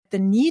the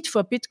need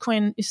for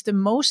Bitcoin is the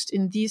most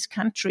in these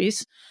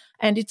countries.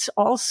 And it's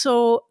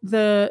also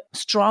the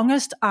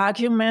strongest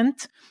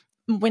argument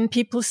when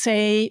people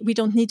say we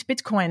don't need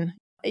Bitcoin.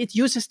 It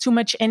uses too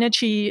much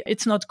energy.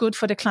 It's not good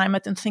for the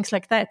climate and things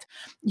like that.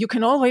 You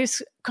can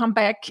always come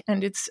back.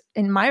 And it's,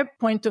 in my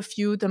point of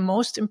view, the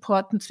most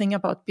important thing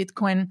about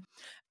Bitcoin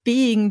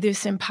being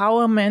this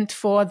empowerment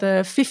for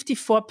the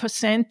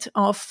 54%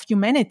 of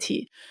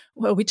humanity,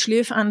 which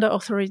live under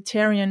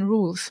authoritarian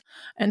rules.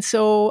 And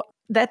so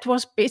that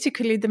was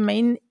basically the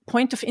main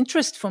point of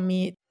interest for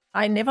me.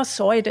 I never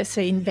saw it as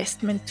an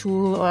investment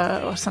tool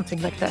or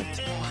something like that.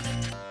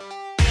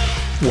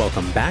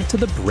 Welcome back to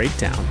The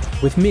Breakdown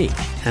with me,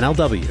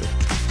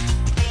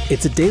 NLW.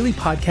 It's a daily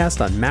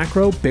podcast on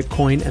macro,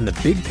 Bitcoin, and the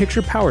big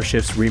picture power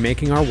shifts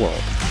remaking our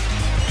world.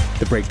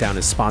 The Breakdown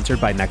is sponsored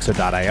by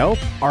Nexo.io,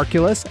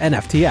 Arculus, and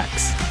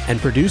FTX, and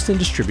produced and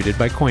distributed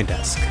by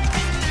CoinDesk.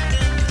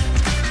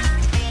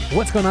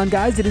 What's going on,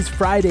 guys? It is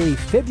Friday,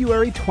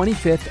 February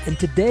 25th, and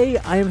today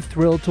I am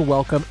thrilled to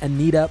welcome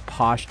Anita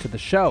Posch to the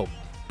show.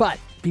 But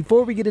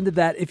before we get into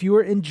that, if you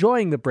are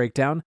enjoying The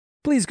Breakdown,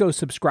 please go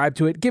subscribe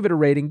to it, give it a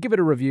rating, give it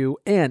a review,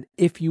 and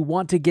if you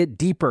want to get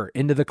deeper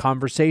into the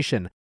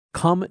conversation,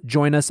 come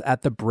join us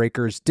at the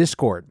Breakers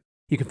Discord.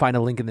 You can find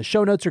a link in the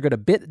show notes or go to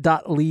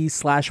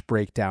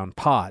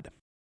bit.ly/breakdownpod.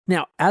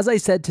 Now, as I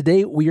said,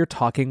 today we are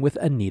talking with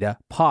Anita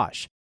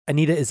Posch.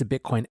 Anita is a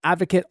Bitcoin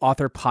advocate,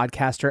 author,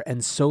 podcaster,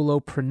 and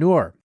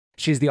solopreneur.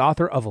 She's the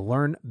author of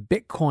Learn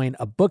Bitcoin,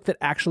 a book that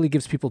actually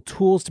gives people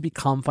tools to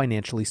become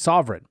financially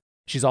sovereign.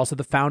 She's also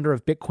the founder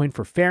of Bitcoin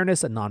for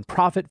Fairness, a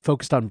nonprofit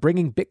focused on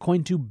bringing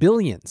Bitcoin to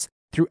billions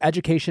through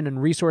education and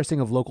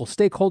resourcing of local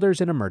stakeholders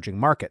in emerging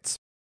markets.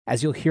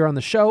 As you'll hear on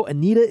the show,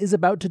 Anita is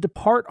about to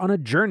depart on a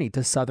journey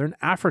to Southern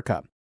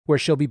Africa, where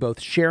she'll be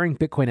both sharing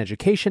Bitcoin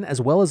education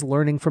as well as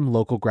learning from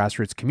local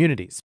grassroots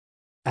communities.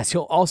 As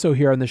you'll also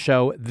hear on the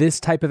show, this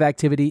type of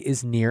activity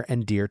is near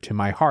and dear to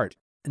my heart.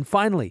 And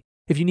finally,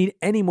 if you need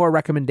any more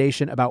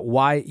recommendation about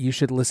why you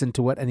should listen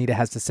to what Anita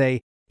has to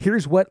say,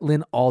 here's what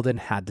Lynn Alden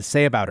had to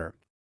say about her.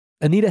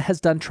 Anita has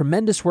done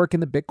tremendous work in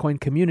the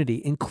Bitcoin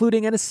community,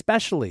 including and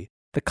especially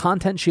the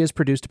content she has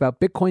produced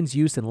about Bitcoin's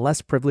use in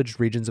less privileged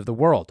regions of the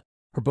world.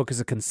 Her book is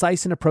a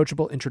concise and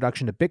approachable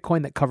introduction to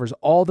Bitcoin that covers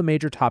all the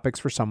major topics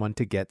for someone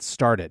to get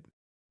started.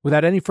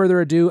 Without any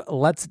further ado,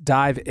 let's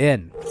dive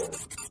in.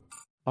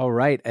 All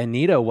right,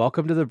 Anita,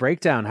 welcome to The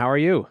Breakdown. How are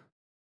you?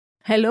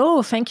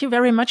 Hello, thank you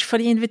very much for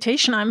the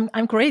invitation.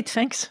 I'm great,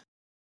 thanks.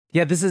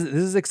 Yeah, this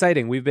is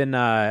exciting. We've had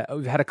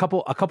a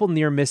couple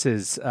near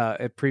misses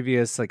at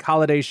previous like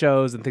holiday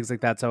shows and things like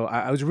that. So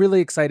I was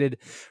really excited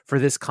for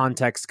this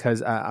context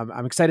because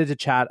I'm excited to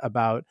chat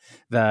about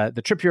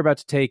the trip you're about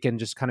to take and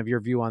just kind of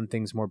your view on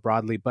things more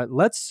broadly. But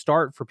let's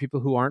start for people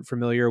who aren't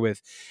familiar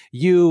with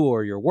you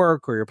or your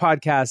work or your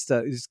podcast.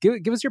 Just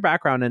give us your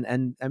background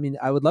and I mean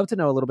I would love to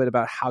know a little bit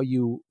about how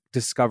you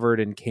discovered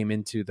and came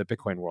into the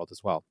Bitcoin world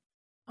as well.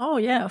 Oh,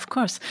 yeah, of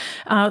course.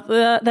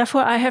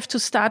 Therefore, I have to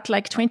start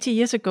like 20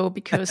 years ago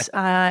because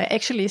I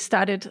actually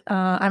started,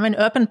 I'm an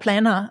urban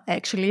planner,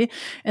 actually.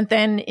 And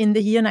then in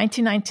the year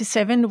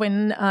 1997,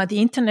 when the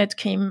internet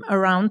came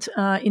around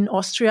in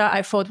Austria,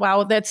 I thought,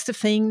 wow, that's the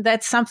thing.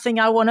 That's something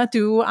I want to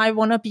do. I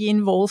want to be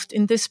involved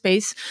in this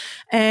space.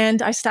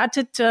 And I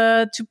started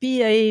to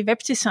be a web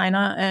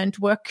designer and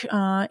work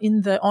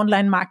in the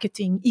online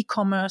marketing,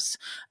 e-commerce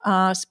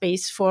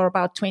space for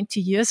about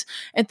 20 years.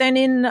 And then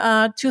in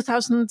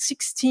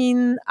 2016,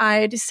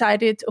 I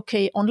decided,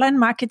 okay, online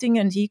marketing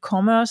and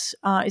e-commerce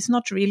is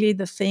not really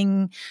the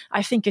thing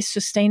I think is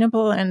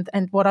sustainable and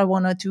what I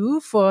want to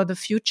do for the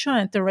future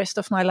and the rest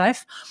of my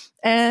life.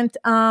 And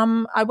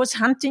I was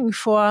hunting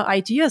for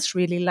ideas,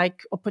 really,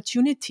 like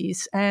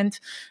opportunities. And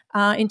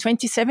in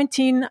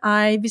 2017,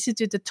 I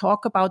visited a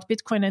talk about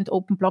Bitcoin and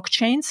open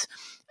blockchains.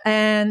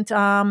 And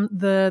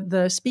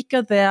the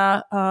speaker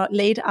there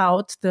laid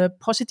out the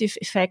positive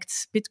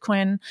effects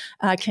Bitcoin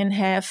can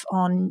have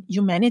on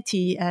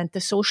humanity and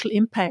the social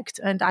impact.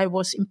 And I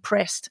was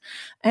impressed.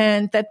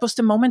 And that was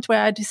the moment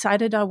where I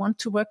decided I want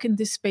to work in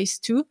this space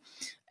too.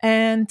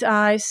 And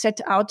I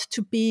set out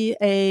to be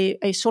a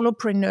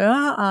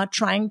solopreneur,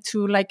 trying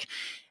to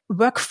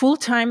work full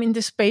time in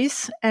the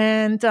space.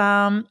 And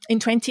in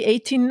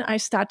 2018, I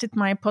started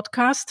my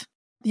podcast,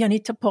 the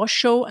Anita Posch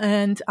Show,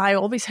 and I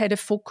always had a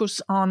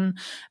focus on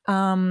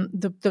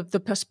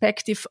the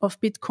perspective of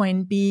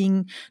Bitcoin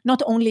being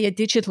not only a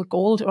digital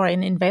gold or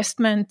an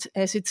investment,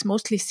 as it's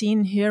mostly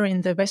seen here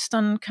in the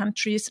Western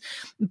countries,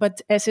 but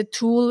as a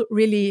tool,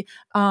 really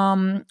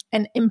an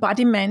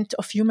embodiment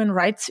of human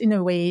rights in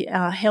a way,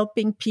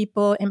 helping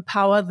people,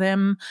 empower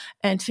them,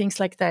 and things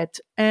like that.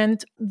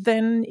 And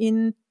then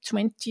in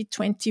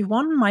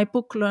 2021, my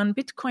book, Learn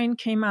Bitcoin,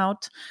 came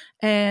out.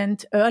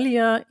 And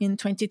earlier in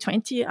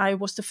 2020, I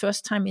was the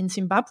first time in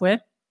Zimbabwe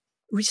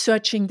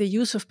researching the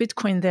use of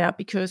Bitcoin there,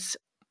 because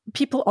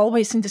people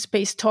always in the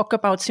space talk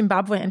about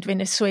Zimbabwe and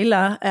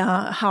Venezuela,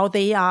 how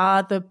they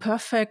are the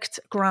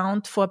perfect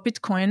ground for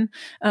Bitcoin,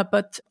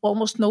 but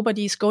almost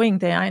nobody is going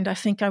there. And I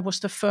think I was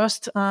the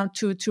first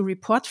to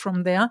report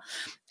from there.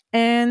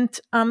 And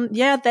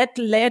that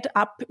led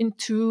up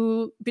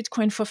into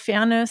Bitcoin for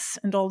Fairness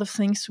and all the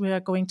things we are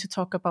going to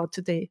talk about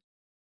today.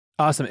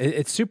 Awesome.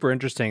 It's super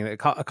interesting. A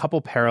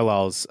couple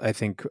parallels, I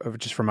think,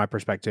 just from my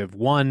perspective.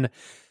 One,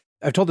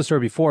 I've told the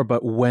story before,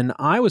 but when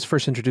I was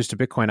first introduced to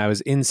Bitcoin, I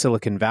was in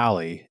Silicon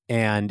Valley,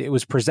 and it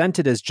was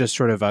presented as just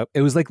sort of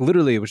it was like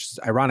literally, which is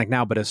ironic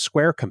now, but a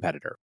Square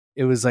competitor.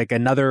 It was like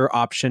another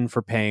option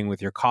for paying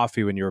with your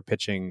coffee when you were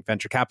pitching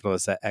venture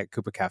capitalists at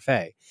Coupa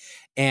Cafe.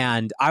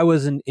 And I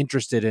wasn't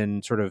interested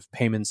in sort of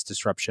payments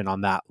disruption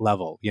on that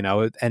level,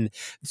 and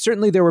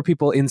certainly there were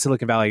people in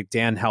Silicon Valley.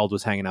 Dan Held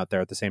was hanging out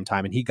there at the same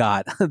time, and he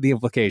got the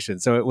implication.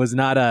 So it was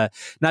not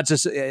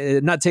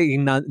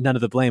taking none of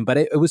the blame, but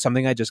it was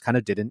something I just kind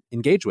of didn't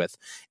engage with.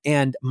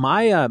 And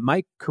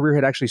my career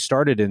had actually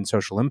started in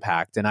social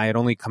impact, and I had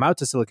only come out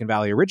to Silicon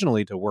Valley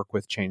originally to work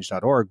with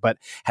change.org, but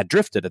had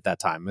drifted at that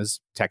time,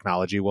 as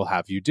technology will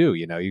have you do.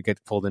 You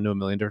get pulled into a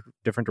million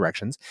different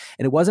directions.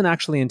 And it wasn't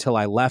actually until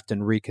I left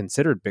and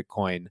reconsidered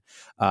Bitcoin,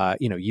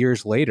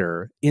 years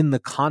later, in the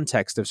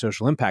context of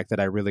social impact, that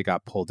I really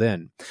got pulled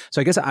in.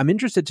 So I guess I'm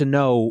interested to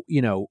know,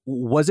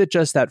 was it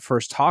just that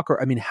first talk,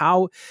 or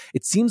how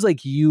it seems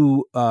like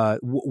you,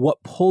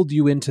 what pulled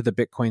you into the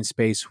Bitcoin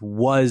space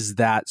was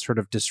that sort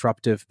of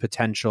disruptive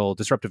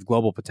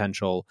global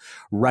potential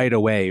right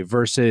away,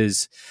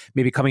 versus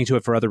maybe coming to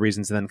it for other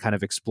reasons and then kind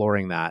of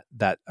exploring that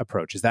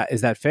approach. Is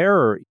that fair?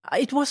 Or?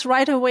 It was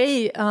right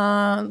away.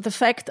 The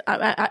fact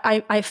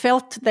I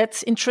felt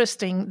that's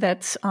interesting.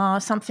 That's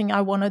something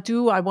I want to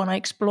do. I want to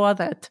explore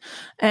that.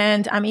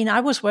 And I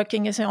was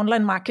working as an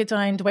online marketer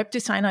and web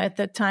designer at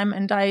that time.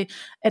 And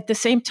at the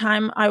same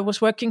time, I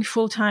was working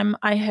full time.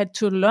 I had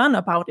to learn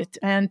about it.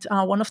 And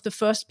one of the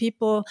first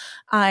people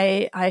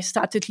I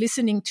started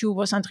listening to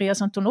was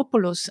Andreas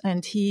Antonopoulos,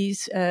 and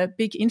his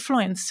big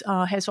influence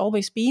has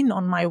always been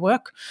on my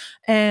work.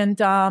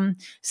 And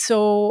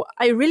so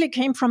I really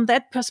came from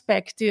that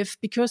perspective,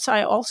 because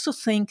I also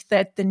think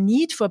that the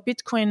need for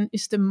Bitcoin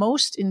is the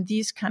most in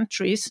these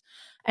countries.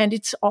 And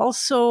it's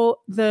also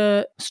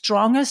the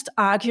strongest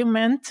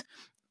argument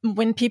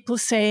when people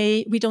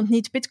say we don't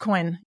need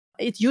Bitcoin.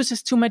 It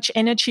uses too much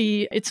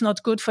energy. It's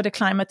not good for the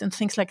climate and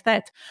things like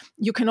that.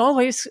 You can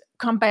always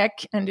come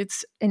back. And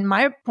it's, in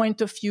my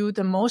point of view,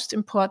 the most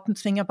important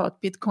thing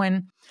about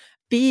Bitcoin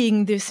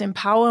being this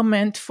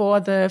empowerment for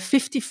the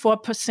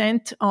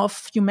 54%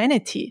 of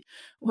humanity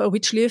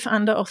which live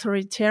under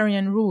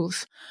authoritarian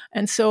rules.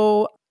 And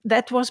so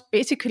that was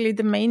basically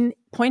the main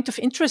point of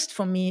interest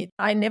for me.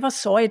 I never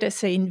saw it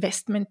as an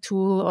investment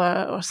tool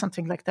or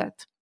something like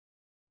that.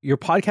 Your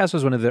podcast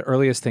was one of the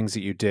earliest things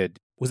that you did.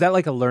 Was that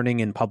like a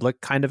learning in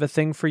public kind of a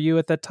thing for you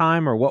at that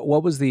time? Or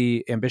what was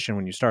the ambition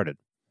when you started?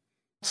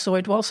 So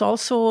it was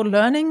also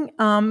learning,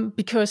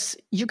 because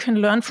you can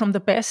learn from the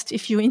best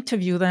if you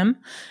interview them,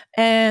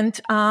 and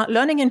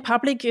learning in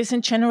public is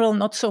in general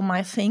not so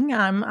my thing.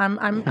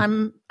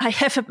 My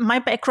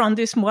background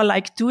is more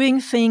like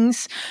doing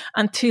things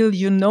until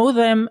you know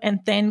them and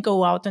then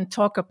go out and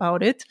talk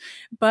about it.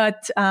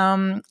 But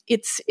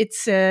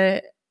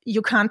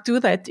you can't do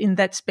that in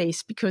that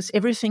space, because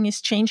everything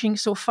is changing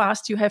so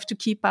fast. You have to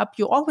keep up.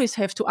 You always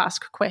have to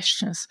ask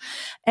questions.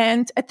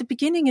 And at the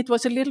beginning, it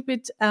was a little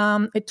bit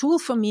a tool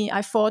for me.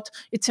 I thought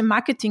it's a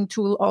marketing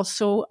tool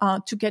also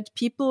to get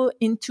people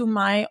into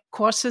my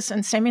courses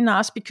and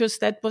seminars, because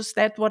that was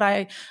what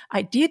I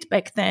did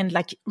back then,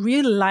 like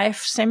real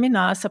life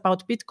seminars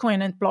about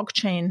Bitcoin and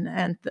blockchain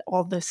and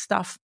all this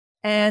stuff.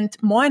 And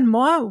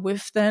more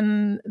with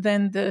then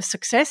the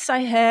success I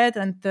had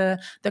and the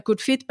good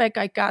feedback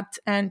I got.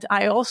 And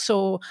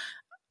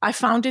I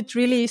found it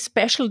really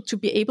special to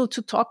be able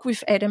to talk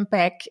with Adam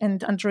Beck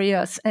and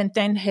Andreas and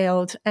Dan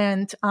Held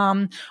and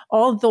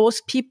all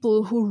those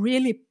people who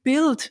really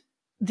built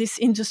this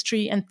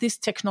industry and this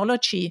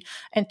technology,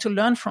 and to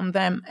learn from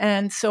them.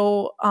 And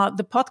so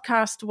the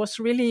podcast was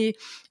really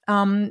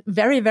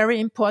very, very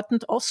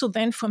important also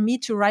then for me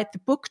to write the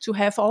book, to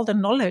have all the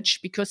knowledge,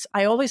 because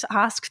I always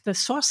asked the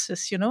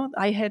sources,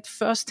 I had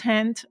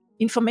firsthand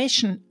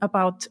information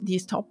about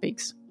these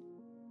topics.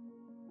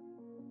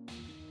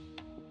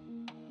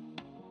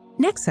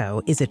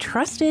 Nexo is a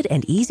trusted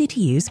and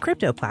easy-to-use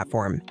crypto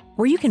platform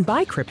where you can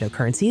buy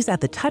cryptocurrencies at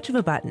the touch of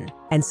a button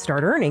and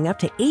start earning up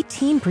to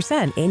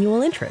 18%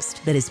 annual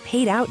interest that is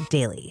paid out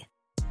daily.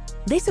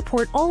 They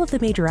support all of the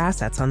major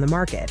assets on the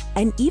market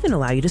and even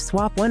allow you to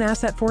swap one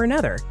asset for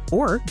another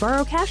or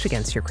borrow cash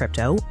against your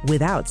crypto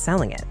without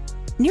selling it.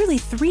 Nearly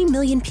 3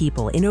 million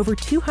people in over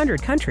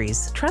 200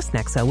 countries trust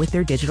Nexo with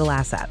their digital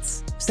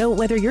assets. So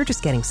whether you're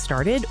just getting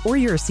started or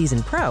you're a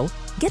seasoned pro,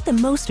 get the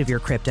most of your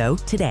crypto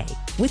today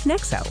with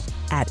Nexo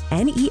at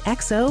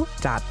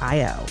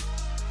nexo.io.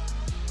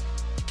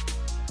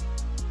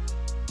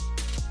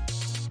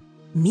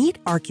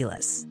 Meet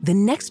Arculus, the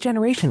next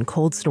generation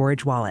cold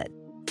storage wallet.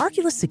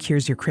 Arculus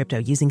secures your crypto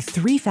using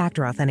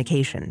 3-factor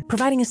authentication,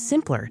 providing a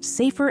simpler,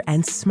 safer,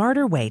 and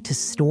smarter way to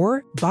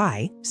store,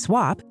 buy,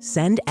 swap,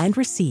 send, and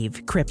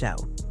receive crypto.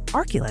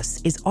 Arculus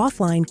is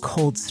offline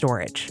cold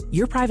storage.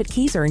 Your private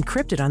keys are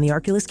encrypted on the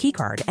Arculus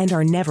keycard and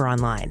are never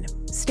online.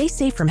 Stay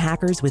safe from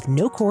hackers with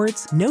no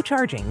cords, no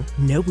charging,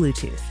 no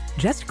Bluetooth.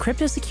 Just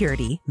crypto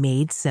security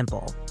made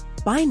simple.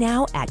 Buy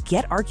now at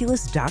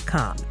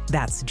getarculus.com.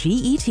 That's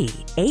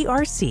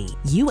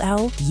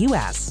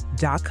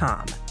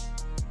GETARCULUS.com.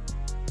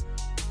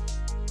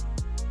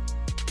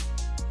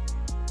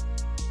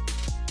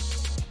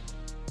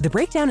 The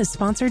Breakdown is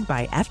sponsored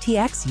by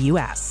FTX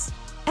US.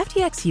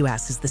 FTX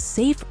US is the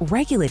safe,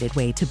 regulated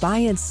way to buy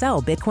and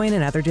sell Bitcoin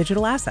and other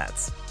digital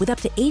assets, with up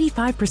to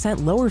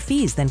 85% lower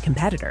fees than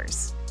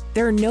competitors.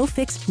 There are no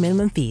fixed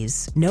minimum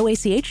fees, no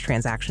ACH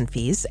transaction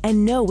fees,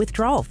 and no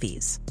withdrawal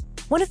fees.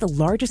 One of the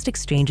largest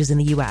exchanges in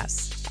the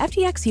US,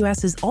 FTX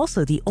US is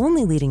also the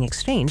only leading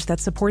exchange that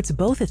supports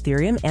both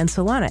Ethereum and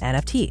Solana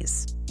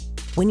NFTs.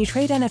 When you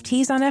trade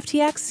NFTs on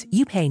FTX,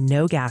 you pay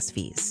no gas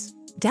fees.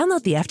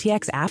 Download the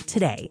FTX app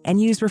today and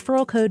use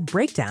referral code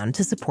BREAKDOWN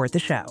to support the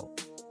show.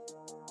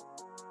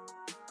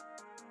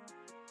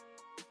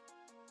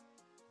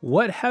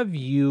 What have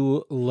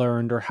you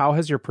learned, or how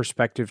has your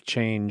perspective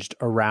changed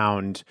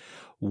around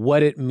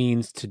what it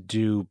means to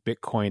do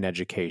Bitcoin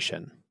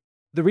education?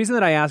 The reason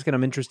that I ask and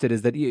I'm interested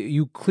is that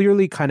you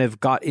clearly kind of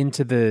got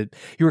into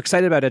you were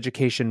excited about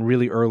education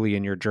really early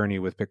in your journey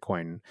with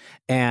Bitcoin.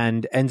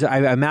 And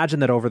I imagine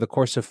that over the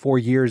course of 4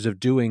 years of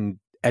doing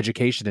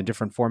education and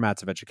different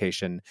formats of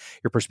education,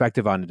 your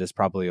perspective on it has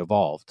probably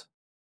evolved.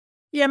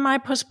 Yeah, my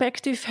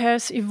perspective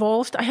has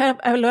evolved.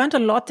 I learned a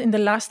lot in the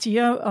last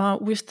year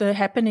with the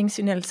happenings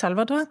in El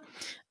Salvador.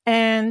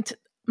 And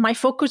my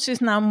focus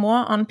is now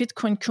more on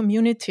Bitcoin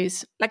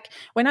communities. Like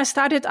when I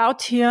started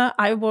out here,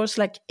 I was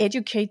like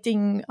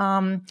educating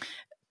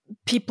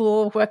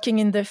people working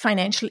in the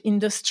financial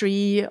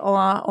industry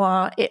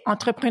or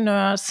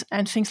entrepreneurs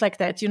and things like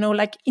that,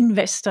 like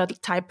investor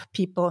type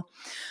people.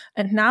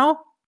 And now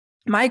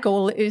my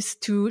goal is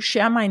to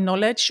share my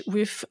knowledge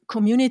with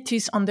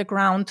communities on the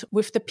ground,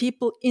 with the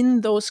people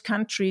in those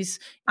countries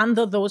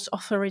under those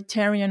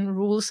authoritarian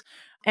rules.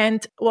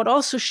 And what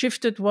also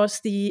shifted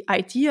was the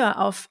idea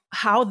of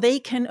how they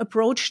can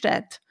approach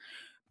that.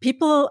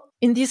 People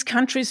in these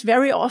countries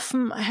very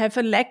often have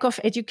a lack of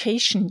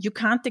education. You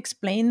can't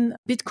explain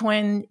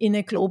Bitcoin in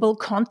a global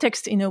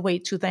context in a way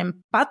to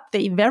them, but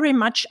they very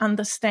much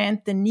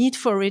understand the need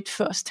for it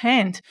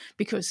firsthand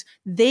because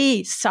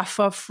they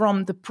suffer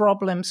from the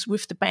problems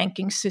with the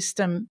banking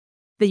system.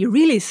 They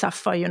really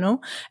suffer,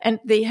 and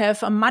they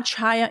have a much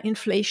higher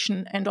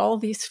inflation and all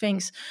these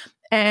things.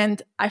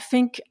 And I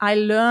think I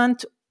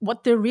learned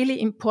what the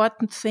really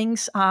important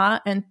things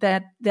are, and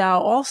that there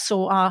are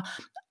also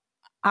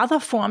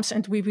other forms,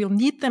 and we will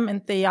need them,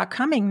 and they are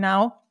coming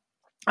now,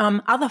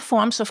 other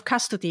forms of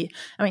custody.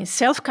 I mean,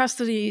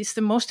 self-custody is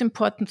the most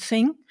important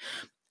thing,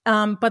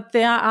 but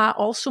there are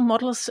also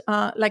models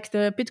like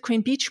the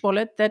Bitcoin Beach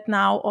wallet that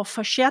now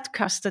offer shared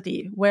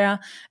custody, where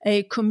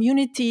a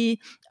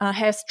community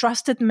has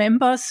trusted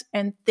members,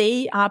 and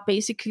they are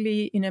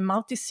basically in a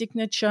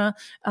multi-signature.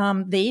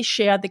 They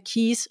share the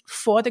keys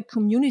for the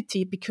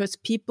community because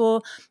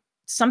people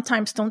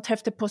sometimes don't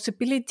have the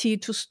possibility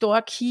to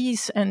store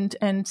keys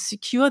and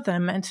secure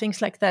them and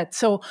things like that.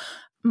 So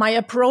my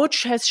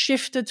approach has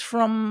shifted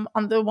from,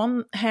 on the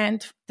one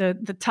hand,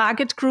 the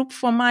target group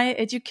for my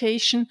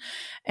education,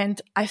 and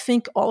I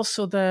think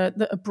also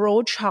the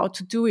approach how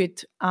to do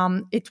it.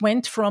 It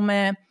went from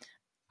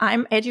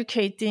I'm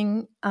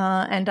educating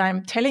and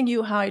I'm telling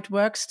you how it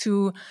works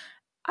to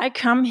I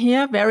come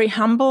here very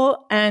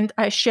humble and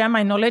I share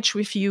my knowledge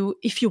with you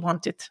if you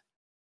want it.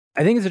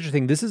 I think it's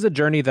interesting. This is a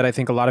journey that I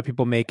think a lot of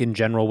people make in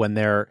general when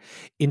they're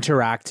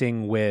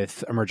interacting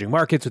with emerging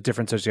markets, with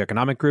different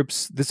socioeconomic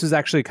groups. This is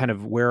actually kind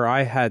of where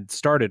I had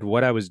started.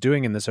 What I was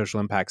doing in the social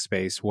impact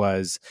space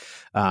was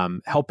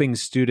helping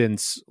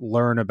students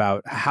learn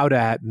about how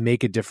to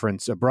make a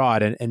difference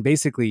abroad. And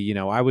basically,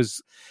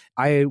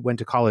 I went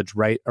to college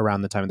right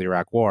around the time of the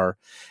Iraq War,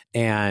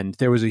 and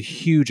there was a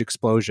huge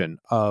explosion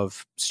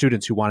of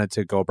students who wanted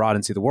to go abroad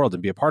and see the world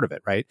and be a part of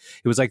it, right?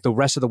 It was like the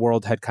rest of the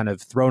world had kind of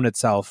thrown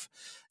itself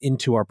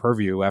into our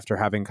purview after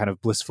having kind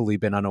of blissfully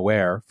been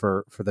unaware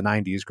for the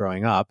 90s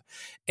growing up,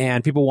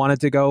 and people wanted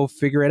to go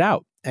figure it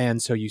out.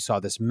 And so you saw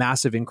this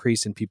massive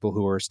increase in people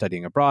who were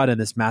studying abroad and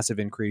this massive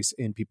increase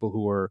in people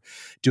who were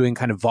doing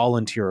kind of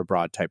volunteer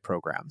abroad type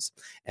programs.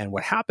 And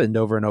what happened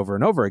over and over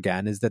and over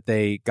again is that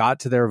they got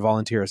to their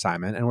volunteer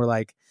assignment and were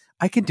like,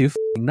 I can do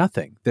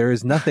nothing. There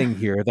is nothing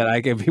here that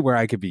I can be where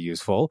I could be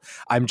useful.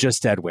 I'm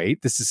just dead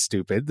weight. This is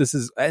stupid. This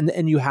is,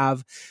 and you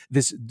have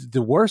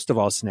the worst of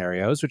all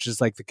scenarios, which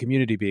is like the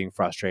community being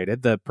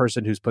frustrated, the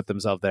person who's put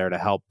themselves there to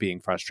help being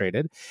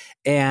frustrated.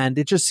 And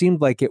it just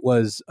seemed like it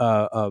was,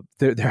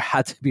 there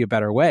had to be a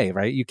better way,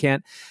 right? You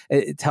can't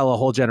tell a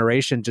whole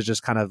generation to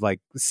just kind of like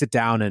sit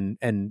down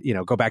and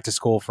go back to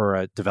school for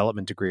a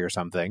development degree or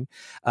something.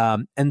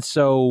 And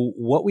so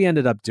what we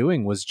ended up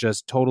doing was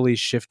just totally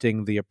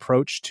shifting the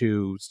approach to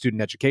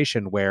student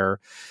education, where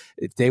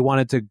if they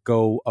wanted to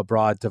go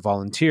abroad to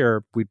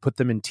volunteer, we'd put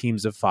them in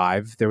teams of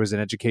 5. There was an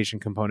education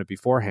component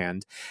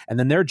beforehand. And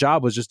then their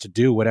job was just to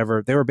do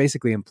whatever. They were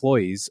basically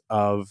employees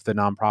of the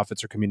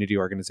nonprofits or community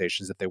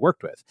organizations that they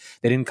worked with.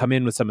 They didn't come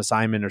in with some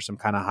assignment or some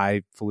kind of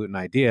highfalutin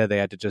idea. They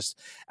had to just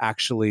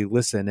actually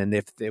listen. And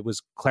if it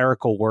was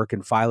clerical work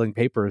and filing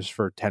papers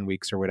for 10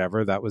 weeks or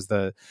whatever, that was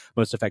the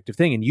most effective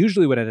thing. And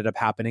usually what ended up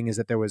happening is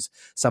that there was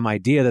some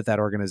idea that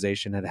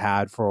organization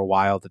had for a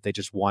while that they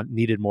just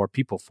needed more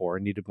people for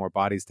and needed more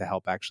bodies to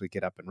help actually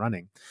get up and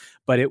running.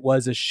 But it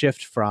was a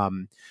shift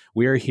from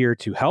we are here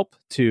to help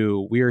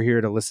to we are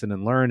here to listen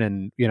and learn.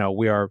 And,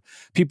 we are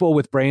people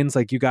with brains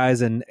like you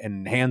guys and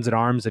hands and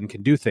arms and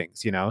can do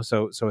things,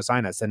 so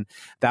assign us. And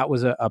that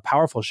was a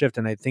powerful shift.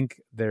 And I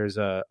think there's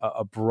a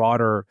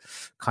broader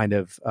kind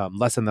of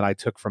lesson that I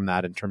took from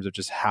that in terms of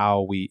just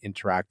how we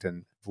interact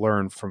and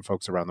learn from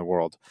folks around the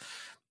world.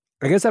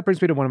 I guess that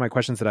brings me to one of my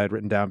questions that I had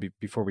written down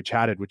before we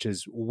chatted, which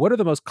is, what are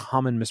the most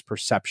common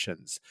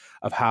misperceptions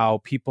of how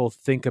people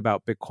think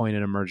about Bitcoin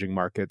in emerging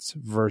markets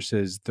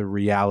versus the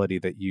reality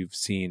that you've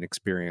seen,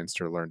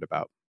 experienced, or learned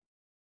about?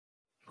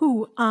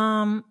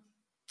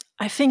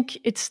 I think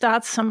it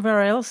starts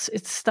somewhere else.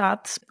 It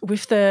starts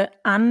with the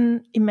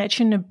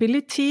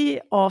unimaginability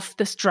of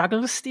the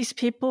struggles these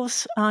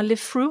peoples live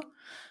through.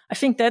 I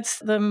think that's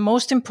the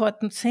most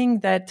important thing,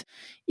 that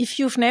if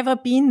you've never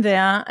been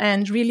there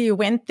and really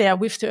went there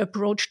with the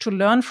approach to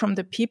learn from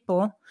the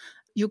people,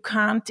 you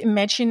can't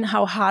imagine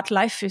how hard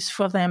life is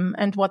for them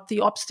and what the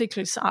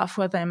obstacles are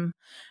for them.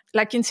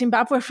 Like in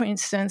Zimbabwe, for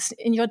instance,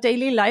 in your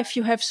daily life,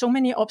 you have so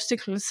many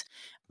obstacles.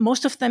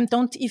 Most of them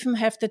don't even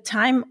have the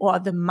time or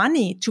the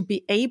money to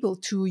be able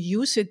to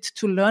use it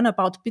to learn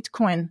about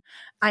Bitcoin.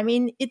 I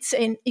mean, it's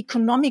an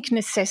economic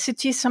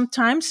necessity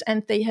sometimes,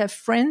 and they have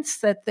friends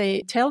that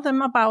they tell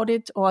them about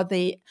it or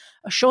they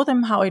show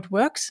them how it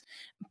works.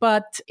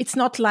 But it's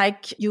not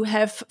like you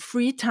have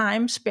free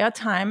time, spare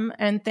time,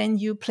 and then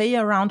you play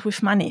around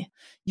with money.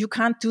 You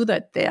can't do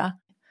that there.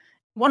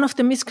 One of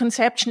the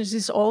misconceptions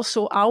is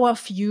also our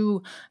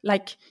view,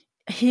 like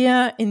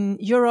here in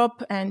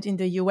Europe and in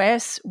the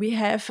US, we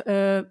have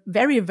a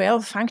very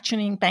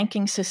well-functioning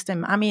banking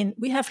system. I mean,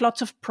 we have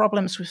lots of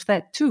problems with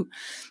that too,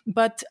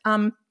 but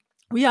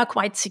we are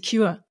quite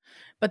secure.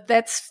 But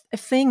that's a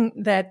thing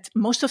that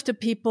most of the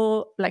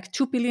people, like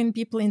 2 billion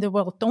people in the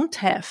world, don't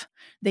have.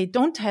 They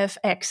don't have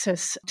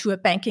access to a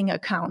banking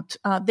account.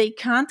 They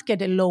can't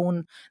get a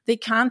loan. They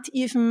can't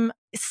even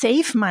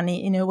save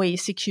money in a way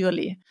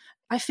securely.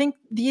 I think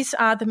these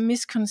are the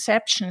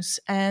misconceptions.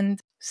 And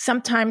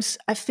sometimes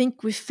I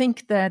think we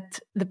think that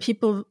the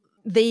people,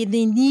 they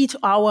need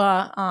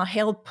our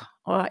help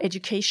or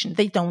education.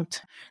 They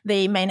don't.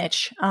 They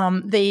manage.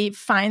 They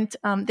find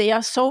they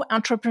are so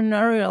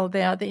entrepreneurial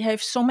there. They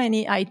have so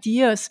many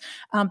ideas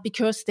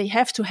because they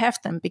have to have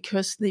them,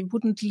 because they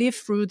wouldn't live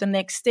through the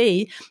next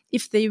day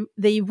if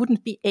they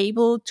wouldn't be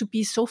able to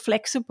be so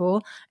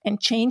flexible and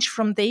change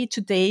from day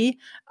to day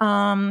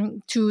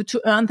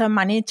to earn their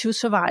money to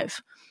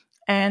survive.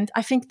 And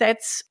I think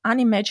that's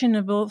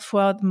unimaginable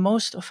for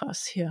most of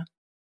us here.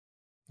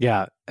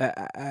 Yeah,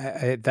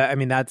 I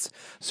mean, that's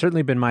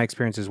certainly been my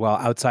experience as well,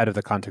 outside of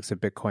the context of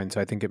Bitcoin.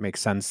 So I think it makes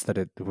sense that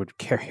it would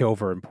carry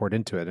over and port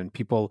into it. And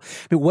people,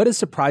 I mean, what has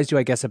surprised you,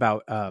 I guess,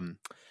 about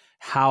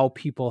how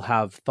people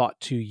have thought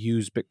to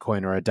use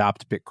Bitcoin or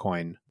adopt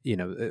Bitcoin?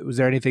 Was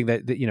there anything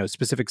that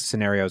specific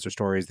scenarios or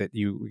stories that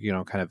you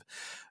kind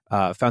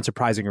of found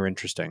surprising or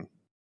interesting?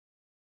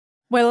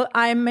 Well,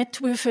 I met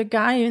with a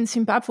guy in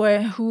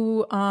Zimbabwe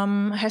who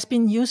has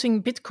been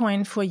using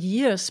Bitcoin for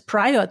years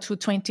prior to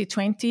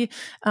 2020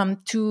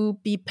 to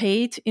be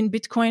paid in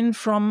Bitcoin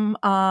from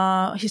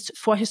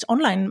for his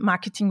online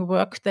marketing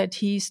work that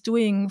he's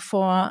doing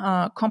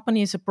for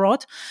companies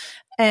abroad.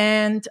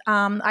 And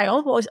I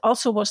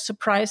also was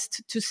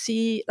surprised to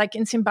see, like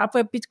in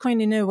Zimbabwe,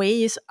 Bitcoin in a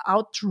way is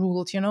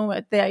outruled.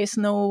 There is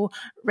no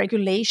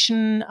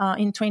regulation.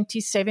 In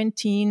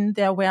 2017,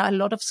 there were a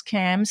lot of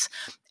scams,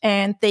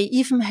 and they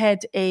even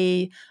had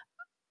a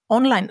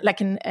online,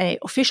 like an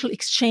official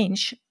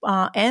exchange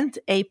and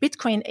a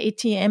Bitcoin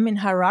ATM in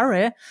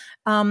Harare.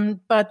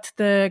 But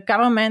the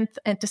government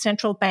and the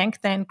central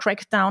bank then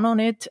cracked down on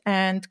it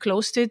and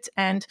closed it.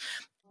 And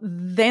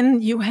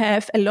then you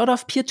have a lot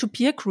of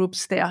peer-to-peer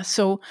groups there.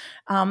 So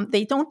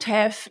they don't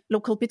have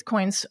local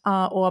Bitcoins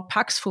or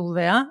Paxful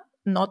there,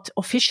 not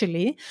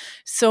officially.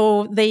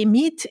 So they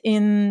meet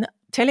in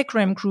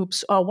Telegram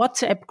groups or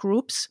WhatsApp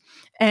groups.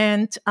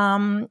 And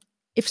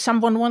if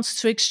someone wants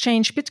to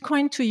exchange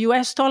Bitcoin to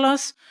US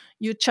dollars,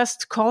 you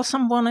just call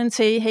someone and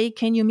say, hey,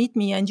 can you meet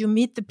me? And you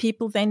meet the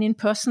people then in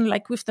person,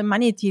 like with the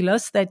money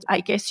dealers that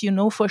I guess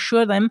for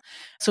sure them.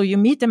 So you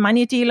meet the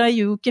money dealer,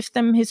 you give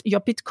them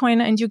your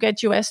Bitcoin and you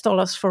get US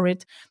dollars for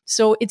it.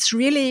 So it's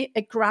really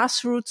a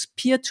grassroots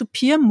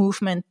peer-to-peer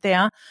movement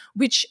there,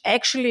 which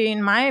actually,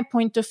 in my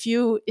point of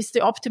view, is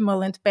the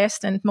optimal and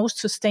best and most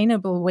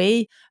sustainable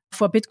way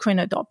for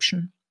Bitcoin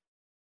adoption.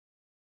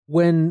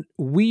 When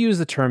we use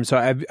the term, so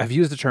I've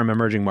used the term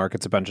emerging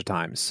markets a bunch of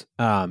times.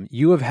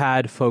 You have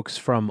had folks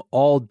from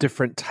all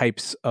different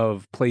types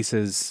of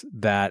places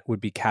that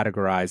would be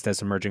categorized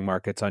as emerging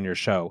markets on your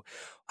show.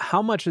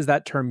 How much is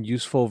that term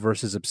useful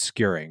versus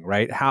obscuring,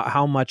 right?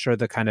 How much are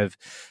the kind of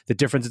the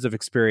differences of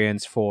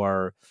experience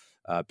for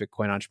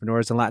Bitcoin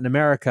entrepreneurs in Latin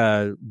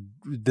America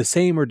the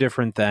same or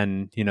different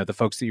than, the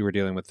folks that you were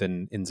dealing with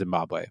in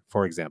Zimbabwe,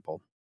 for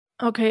example?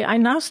 Okay, I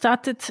now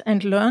started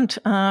and learned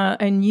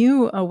a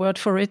new word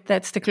for it.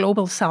 That's the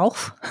Global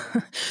South,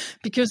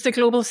 because the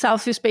Global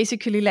South is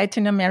basically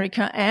Latin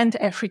America and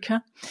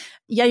Africa.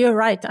 Yeah, you're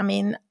right. I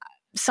mean,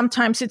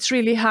 sometimes it's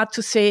really hard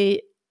to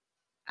say.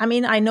 I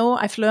mean, I know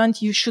I've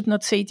learned you should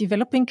not say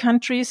developing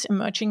countries,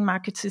 emerging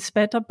markets is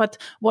better, but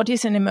what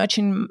is an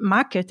emerging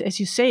market,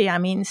 as you say? I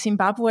mean,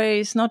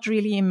 Zimbabwe is not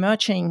really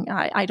emerging.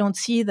 I don't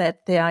see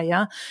that there,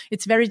 yeah.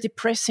 It's very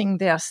depressing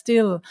there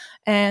still.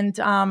 And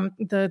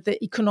the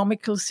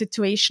economical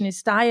situation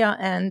is dire,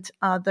 and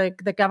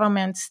the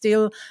government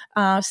still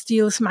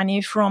steals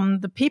money from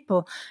the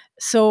people.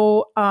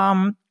 So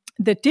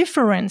the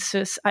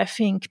differences, I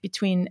think,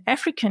 between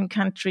African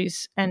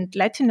countries and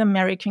Latin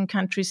American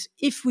countries,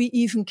 if we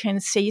even can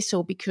say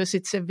so, because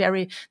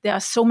there are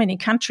so many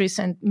countries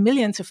and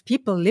millions of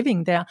people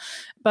living there.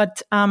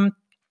 But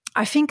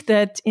I think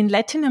that in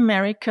Latin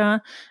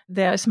America,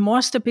 there's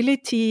more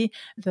stability.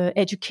 The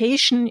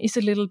education is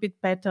a little bit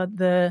better.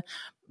 The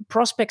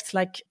prospects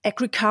like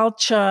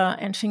agriculture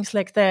and things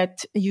like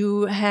that,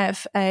 you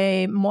have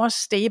a more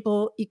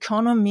stable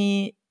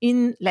economy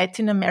in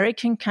Latin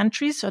American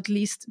countries, at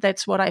least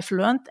that's what I've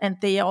learned. And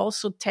they are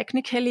also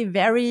technically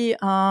very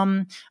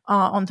on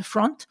the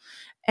front.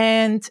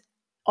 And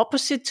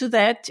opposite to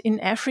that, in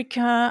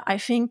Africa, I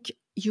think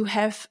you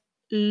have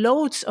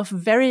loads of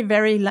very,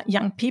 very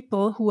young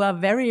people who are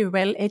very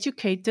well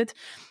educated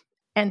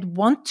and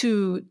want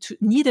to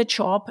need a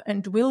job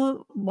and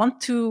will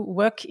want to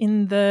work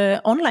in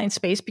the online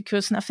space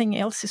because nothing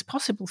else is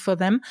possible for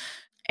them.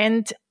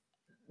 And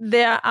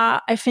there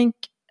are, I think,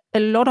 a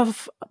lot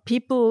of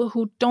people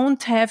who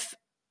don't have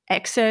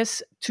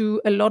access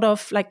to a lot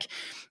of like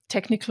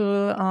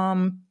technical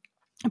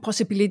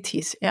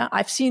possibilities. Yeah,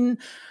 I've seen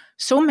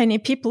so many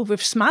people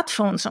with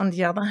smartphones on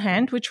the other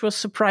hand, which was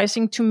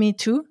surprising to me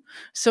too.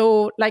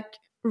 So like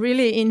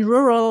really in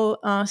rural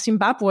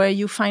Zimbabwe,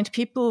 you find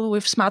people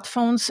with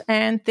smartphones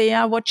and they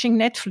are watching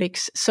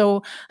Netflix.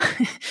 So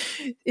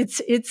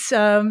it's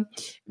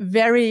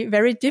very,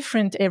 very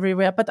different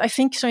everywhere. But I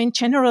think so in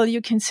general,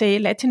 you can say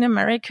Latin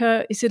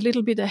America is a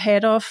little bit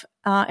ahead of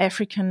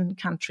African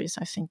countries,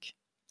 I think,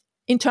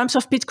 in terms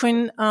of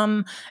Bitcoin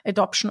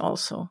adoption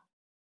also.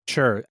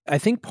 Sure. I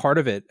think part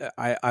of it,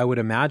 I would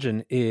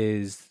imagine,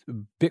 is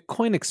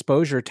Bitcoin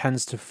exposure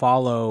tends to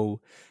follow.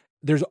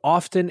 There's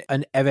often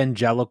an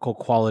evangelical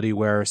quality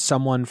where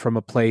someone from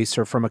a place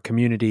or from a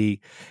community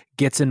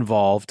gets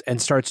involved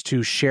and starts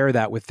to share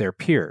that with their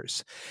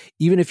peers.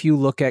 Even if you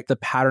look at the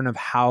pattern of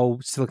how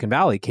Silicon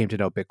Valley came to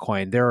know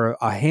Bitcoin, there are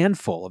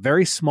a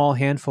very small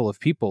handful of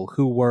people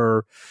who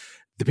were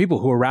the people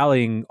who were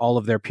rallying all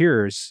of their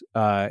peers,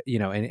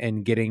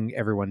 and getting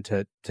everyone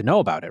to know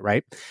about it,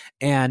 right?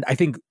 And I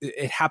think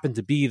it happened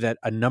to be that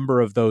a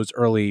number of those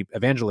early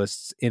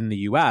evangelists in the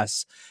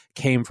U.S.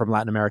 came from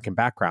Latin American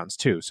backgrounds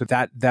too. So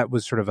that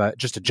was sort of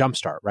just a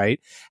jumpstart, right?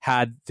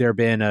 Had there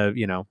been a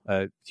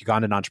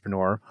Ugandan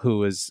entrepreneur who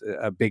was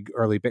a big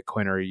early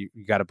Bitcoiner,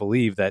 you got to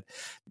believe that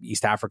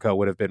East Africa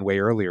would have been way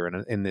earlier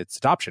in its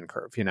adoption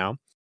curve,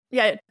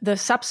 Yeah, the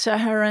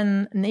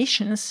sub-Saharan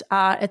nations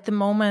are at the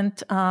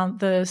moment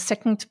the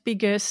second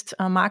biggest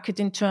market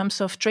in terms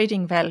of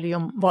trading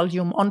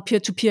volume on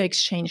peer-to-peer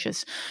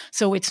exchanges.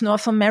 So it's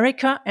North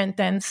America and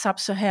then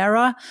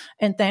Sub-Sahara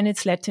and then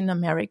it's Latin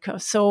America.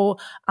 So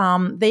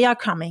they are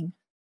coming.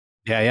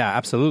 Yeah,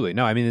 absolutely.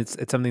 No, I mean, it's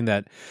something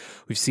that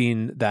we've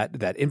seen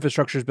that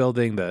infrastructure is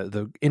building,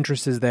 the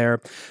interest is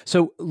there.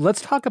 So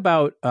let's talk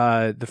about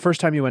the first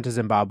time you went to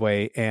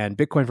Zimbabwe and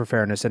Bitcoin for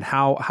Fairness and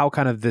how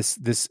kind of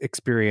this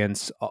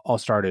experience all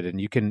started.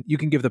 And you can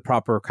give the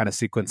proper kind of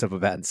sequence of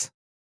events.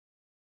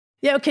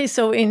 Yeah, okay.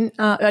 So in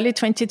early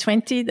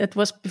 2020, that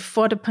was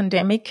before the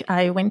pandemic,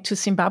 I went to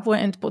Zimbabwe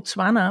and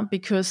Botswana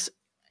because,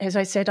 as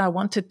I said, I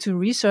wanted to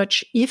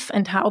research if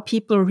and how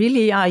people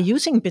really are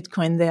using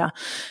Bitcoin there.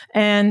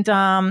 And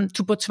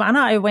to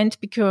Botswana, I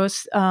went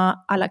because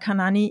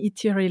Alakanani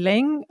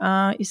Itirileng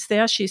is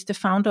there. She's the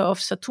founder of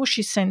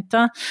Satoshi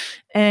Center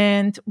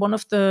and one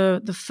of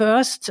the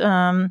first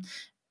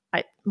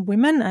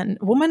women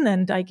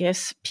and I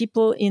guess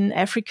people in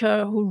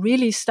Africa who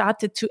really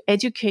started to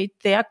educate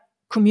their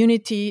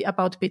community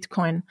about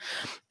Bitcoin.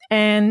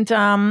 And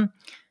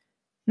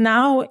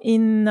now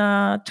in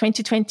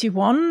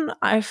 2021,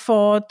 I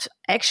thought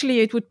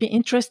actually it would be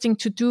interesting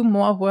to do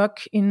more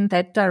work in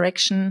that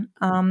direction.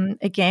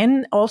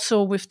 Again,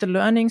 also with the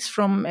learnings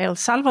from El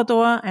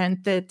Salvador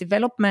and the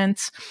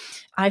developments,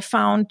 I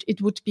found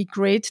it would be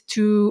great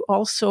to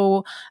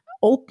also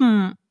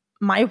open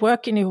my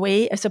work in a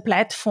way as a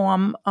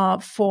platform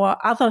for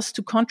others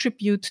to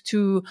contribute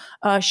to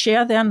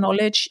share their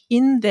knowledge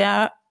in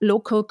their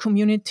local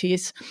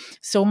communities.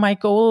 So my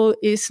goal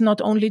is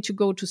not only to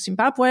go to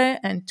Zimbabwe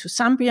and to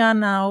Zambia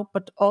now,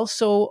 but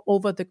also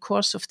over the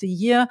course of the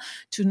year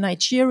to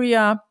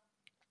Nigeria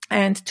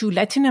and to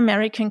Latin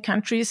American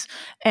countries,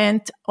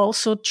 and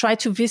also try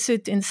to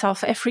visit in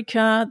South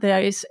Africa.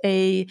 There is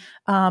a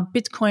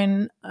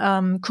Bitcoin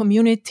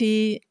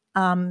community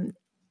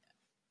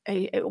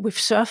with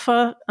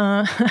surfer,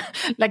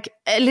 like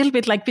a little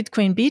bit like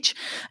Bitcoin Beach.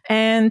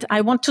 And I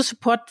want to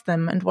support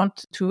them and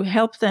want to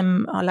help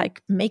them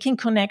like making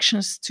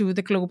connections to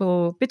the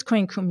global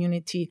Bitcoin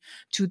community,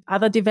 to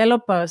other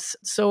developers,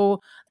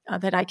 so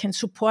that I can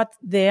support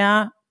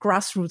their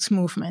grassroots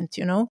movement,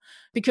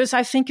 because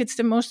I think it's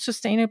the most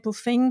sustainable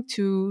thing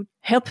to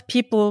help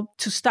people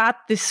to start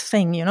this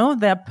thing,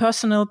 their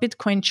personal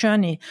Bitcoin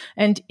journey.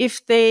 And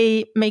if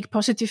they make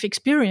positive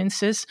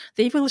experiences,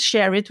 they will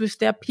share it with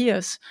their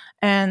peers.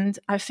 And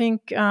I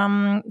think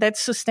that's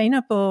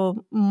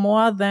sustainable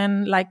more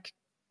than like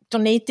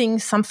donating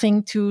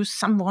something to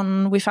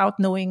someone without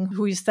knowing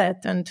who is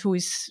that and who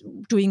is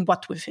doing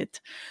what with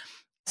it.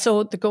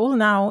 So the goal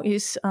now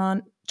is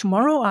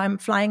tomorrow I'm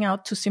flying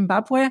out to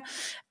Zimbabwe.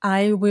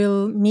 I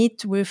will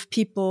meet with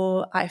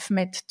people I've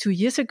met 2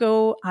 years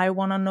ago. I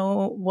want to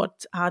know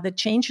what are the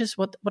changes,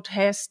 what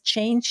has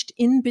changed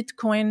in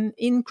Bitcoin,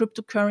 in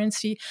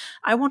cryptocurrency.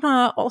 I want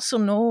to also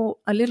know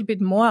a little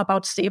bit more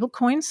about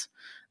stablecoins,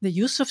 the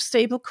use of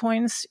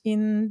stablecoins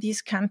in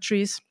these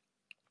countries.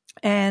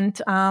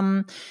 And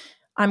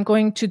I'm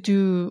going to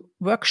do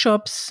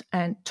workshops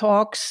and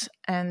talks,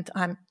 and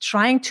I'm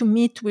trying to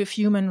meet with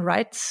human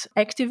rights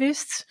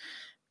activists,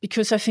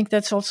 because I think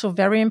that's also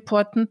very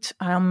important.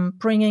 I'm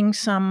bringing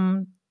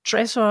some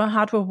Trezor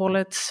hardware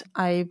wallets.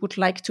 I would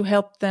like to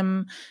help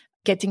them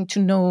getting to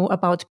know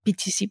about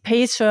BTC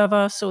Pay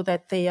server so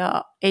that they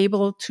are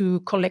able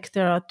to collect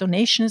their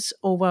donations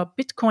over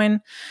Bitcoin.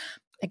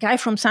 A guy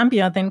from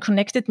Zambia then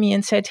connected me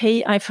and said,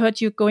 "Hey, I've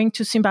heard you going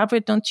to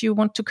Zimbabwe. Don't you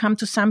want to come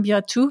to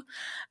Zambia too?"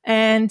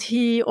 And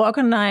he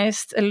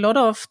organized a lot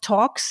of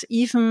talks,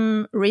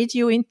 even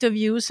radio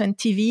interviews and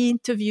TV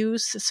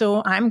interviews.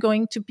 So I'm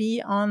going to be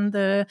on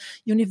the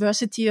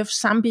University of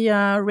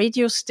Zambia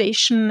radio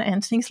station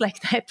and things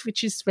like that,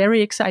 which is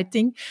very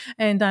exciting.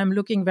 And I'm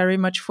looking very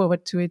much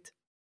forward to it.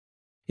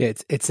 Yeah,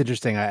 it's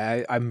interesting.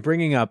 I'm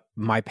bringing up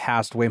my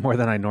past way more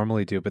than I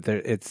normally do, but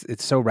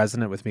it's so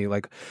resonant with me.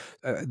 Like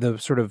the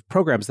sort of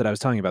programs that I was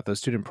telling you about, those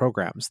student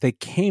programs, they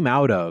came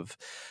out of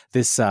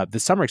this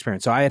summer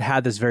experience. So I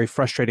had this very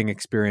frustrating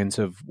experience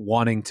of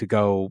wanting to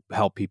go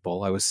help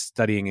people. I was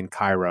studying in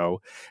Cairo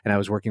and I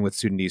was working with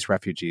Sudanese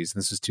refugees.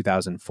 And this was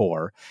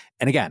 2004.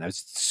 And again, I was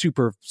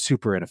super,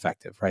 super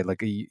ineffective, right?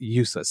 Like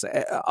useless.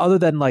 Other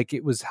than like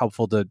it was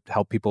helpful to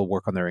help people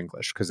work on their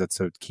English because that's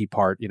a key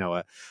part,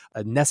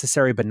 a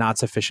necessary but not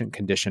sufficient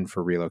condition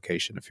for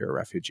relocation if you're a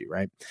refugee,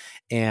 right?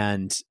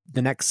 And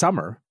the next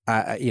summer,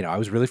 I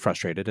was really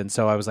frustrated. And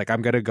so I was like,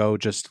 I'm going to go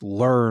just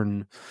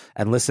learn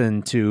and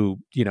listen to,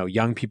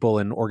 young people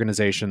in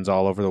organizations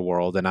all over the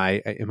world. And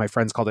my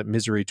friends called it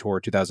Misery Tour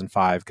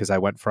 2005, because I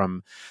went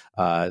from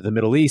the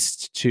Middle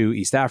East to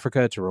East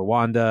Africa to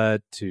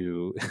Rwanda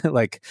to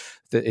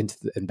and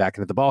back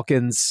into the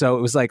Balkans. So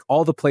it was like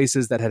all the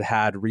places that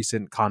had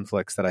recent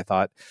conflicts that I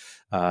thought,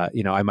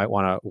 I might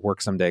want to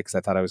work someday because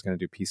I thought I was going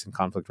to do peace and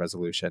conflict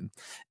resolution.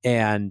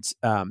 And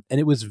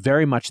it was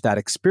very much that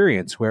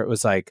experience where it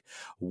was like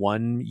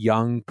one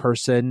young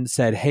person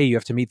said, "Hey, you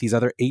have to meet these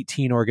other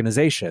 18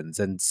 organizations."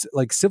 And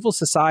like civil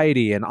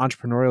society and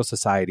entrepreneurial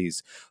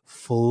societies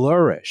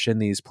flourish in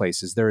these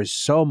places. There is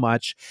so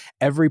much.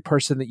 Every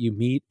person that you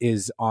meet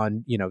is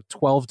on,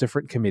 12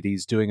 different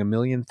committees doing a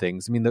million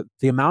things. I mean,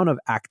 the amount of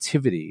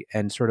activity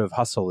and sort of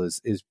hustle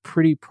is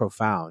pretty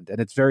profound. And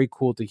it's very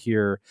cool to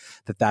hear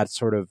that that's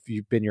sort of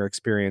been your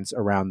experience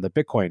around the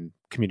Bitcoin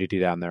community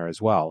down there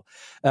as well.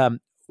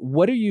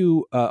 What are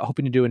you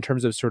hoping to do in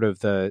terms of sort of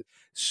the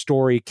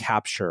story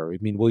capture? I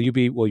mean, will you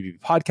be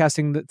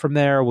podcasting from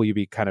there? Will you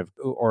be kind of,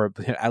 or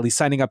at least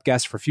signing up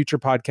guests for future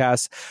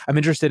podcasts? I'm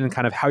interested in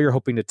kind of how you're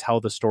hoping to tell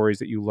the stories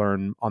that you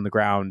learn on the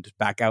ground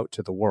back out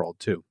to the world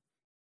too.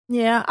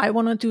 Yeah, I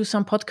want to do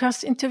some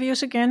podcast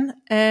interviews again,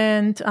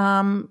 and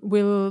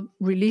we'll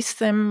release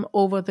them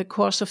over the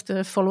course of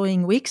the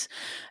following weeks.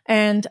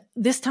 And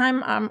this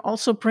time I'm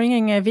also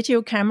bringing a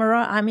video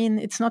camera. I mean,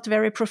 it's not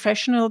very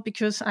professional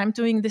because I'm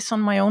doing this on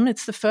my own.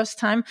 It's the first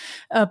time,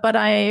 but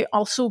I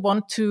also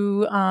want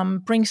to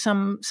bring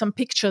some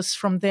pictures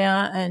from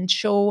there and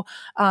show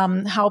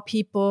how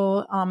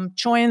people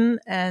join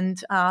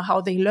and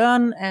how they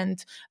learn,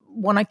 and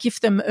want to give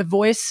them a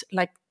voice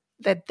like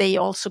that they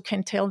also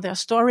can tell their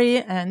story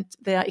and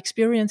their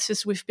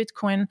experiences with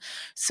Bitcoin.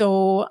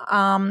 So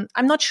I'm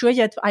not sure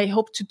yet. I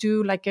hope to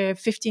do like a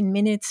 15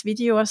 minutes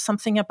video or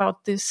something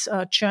about this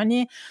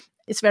journey.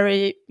 It's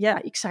very,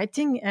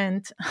 exciting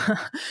and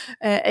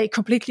a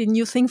completely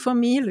new thing for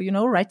me,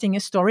 writing a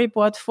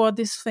storyboard for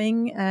this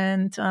thing.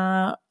 And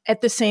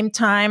at the same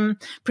time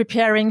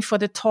preparing for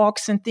the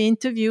talks and the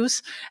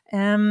interviews.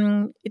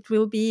 It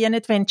will be an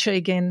adventure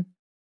again.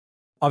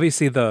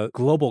 Obviously, the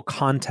global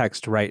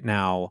context right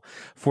now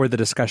for the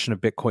discussion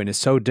of Bitcoin is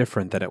so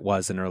different than it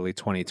was in early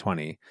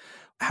 2020.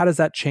 How does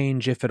that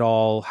change, if at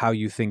all, how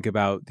you think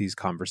about these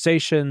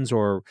conversations,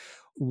 or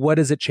what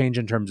does it change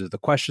in terms of the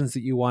questions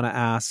that you want to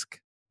ask?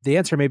 The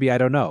answer may be, I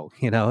don't know.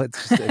 I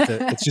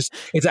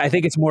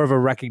think it's more of a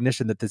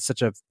recognition that it's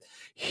such a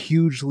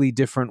hugely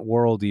different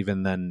world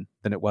even than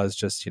it was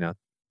just,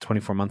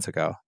 24 months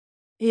ago.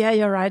 Yeah,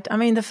 you're right. I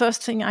mean, the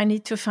first thing I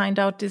need to find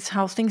out is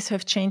how things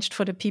have changed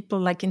for the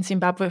people, like in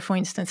Zimbabwe, for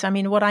instance. I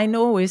mean, what I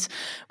know is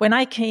when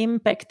I came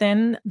back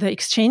then, the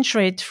exchange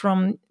rate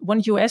from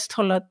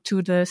 $1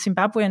 to the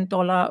Zimbabwean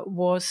dollar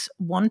was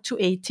 1 to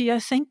 80, I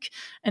think.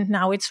 And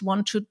now it's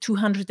 1 to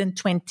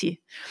 220.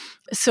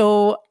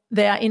 So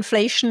their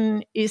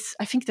inflation is,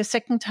 I think, the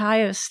second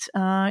highest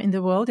in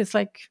the world. It's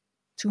like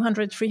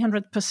 200,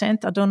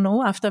 300%, I don't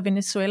know, after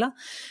Venezuela.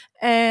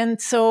 And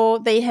so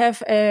they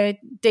have a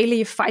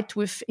daily fight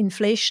with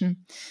inflation.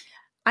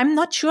 I'm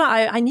not sure.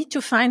 I need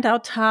to find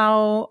out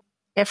how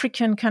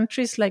African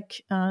countries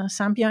like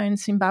Zambia and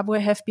Zimbabwe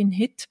have been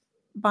hit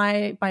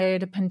by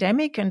the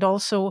pandemic. And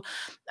also,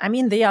 I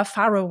mean, they are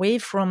far away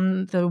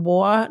from the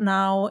war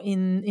now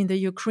in the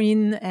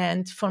Ukraine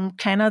and from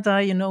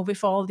Canada,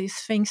 with all these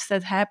things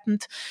that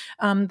happened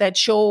that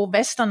show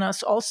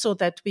Westerners also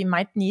that we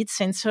might need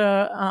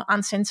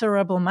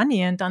uncensorable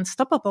money and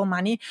unstoppable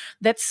money.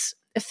 That's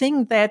a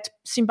thing that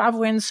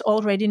Zimbabweans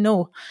already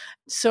know.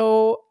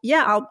 So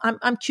yeah,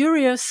 I'm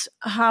curious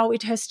how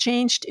it has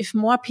changed if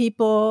more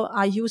people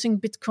are using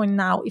Bitcoin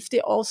now, if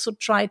they also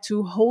try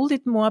to hold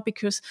it more,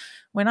 because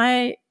when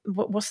I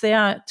was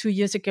there 2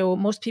 years ago,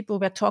 most people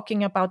were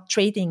talking about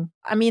trading.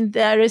 I mean,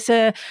 there is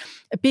a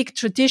big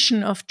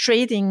tradition of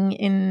trading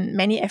in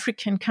many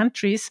African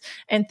countries,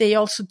 and they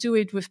also do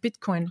it with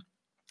Bitcoin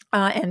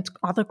and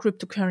other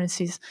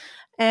cryptocurrencies.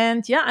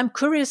 And yeah, I'm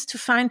curious to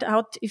find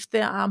out if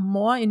there are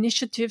more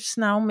initiatives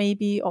now,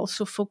 maybe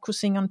also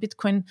focusing on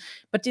Bitcoin.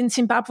 But in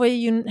Zimbabwe,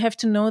 you have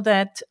to know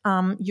that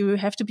you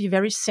have to be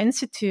very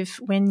sensitive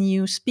when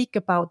you speak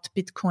about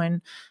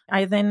Bitcoin.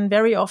 I then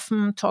very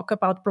often talk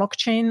about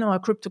blockchain or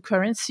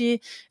cryptocurrency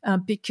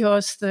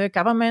because the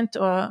government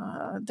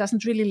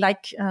doesn't really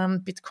like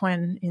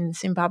Bitcoin in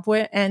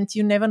Zimbabwe. And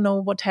you never know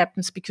what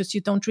happens because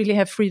you don't really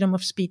have freedom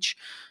of speech.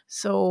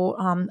 So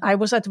I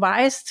was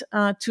advised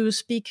to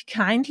speak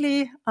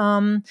kindly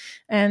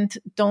and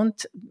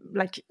don't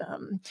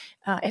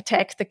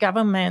attack the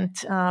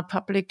government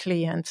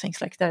publicly and things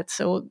like that.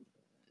 So,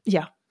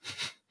 yeah.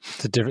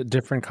 It's a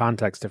different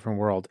context, different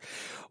world.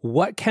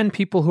 What can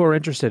people who are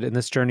interested in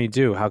this journey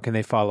do? How can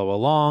they follow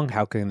along?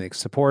 How can they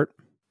support?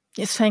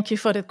 Yes, thank you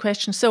for the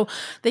question. So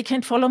they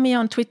can follow me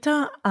on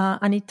Twitter,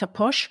 Anita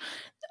Posch.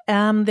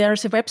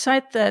 There's a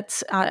website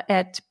that's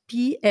at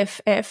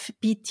pffbtc.org.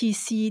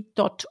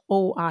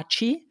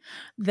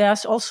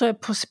 There's also a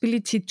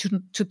possibility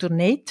to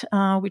donate,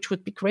 which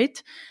would be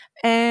great.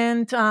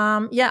 And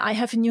I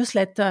have a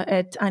newsletter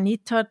at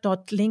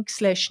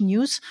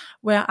anita.link/news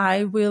where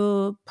I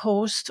will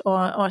post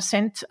or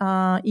send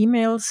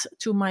emails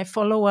to my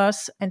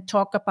followers and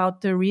talk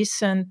about the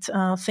recent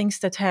things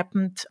that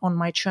happened on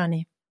my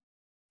journey.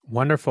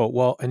 Wonderful.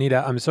 Well,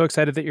 Anita, I'm so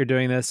excited that you're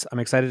doing this. I'm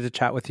excited to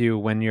chat with you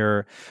when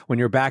you're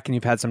back and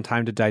you've had some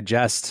time to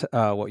digest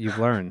what you've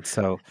learned.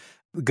 So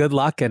good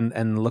luck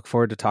and look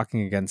forward to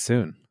talking again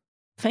soon.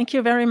 Thank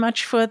you very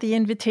much for the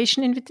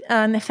invitation,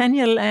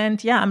 Nathaniel.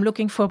 And yeah, I'm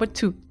looking forward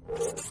too.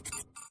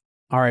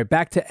 All right,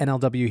 back to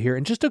NLW here.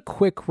 And just a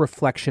quick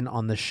reflection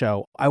on the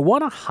show. I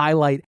want to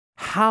highlight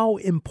how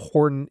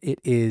important it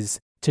is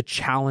to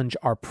challenge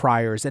our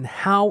priors and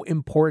how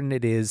important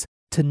it is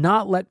to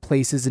not let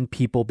places and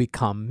people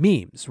become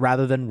memes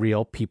rather than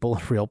real people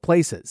and real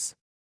places.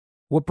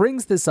 What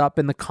brings this up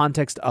in the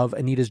context of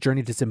Anita's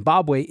journey to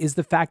Zimbabwe is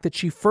the fact that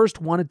she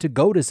first wanted to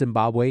go to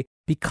Zimbabwe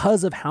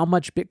because of how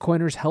much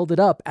Bitcoiners held it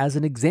up as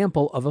an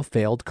example of a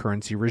failed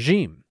currency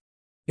regime.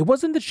 It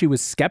wasn't that she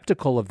was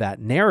skeptical of that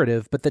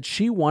narrative, but that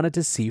she wanted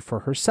to see for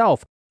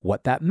herself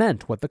what that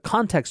meant, what the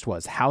context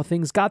was, how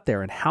things got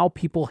there, and how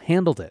people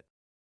handled it.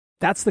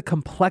 That's the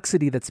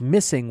complexity that's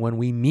missing when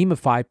we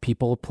memify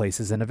people,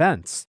 places, and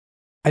events.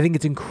 I think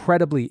it's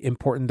incredibly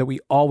important that we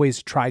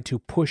always try to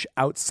push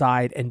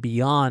outside and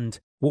beyond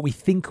what we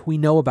think we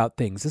know about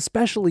things,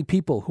 especially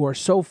people who are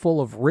so full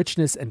of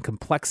richness and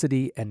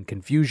complexity and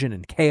confusion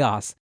and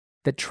chaos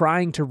that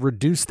trying to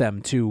reduce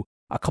them to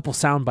a couple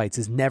sound bites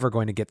is never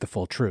going to get the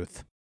full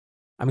truth.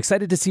 I'm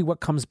excited to see what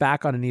comes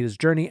back on Anita's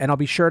journey, and I'll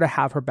be sure to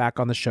have her back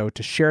on the show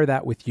to share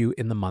that with you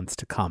in the months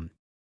to come.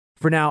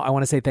 For now, I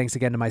want to say thanks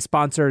again to my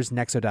sponsors,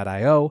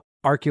 Nexo.io,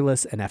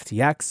 Arculus, and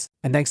FTX,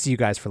 and thanks to you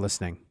guys for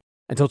listening.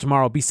 Until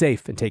tomorrow, be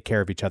safe and take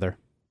care of each other.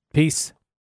 Peace.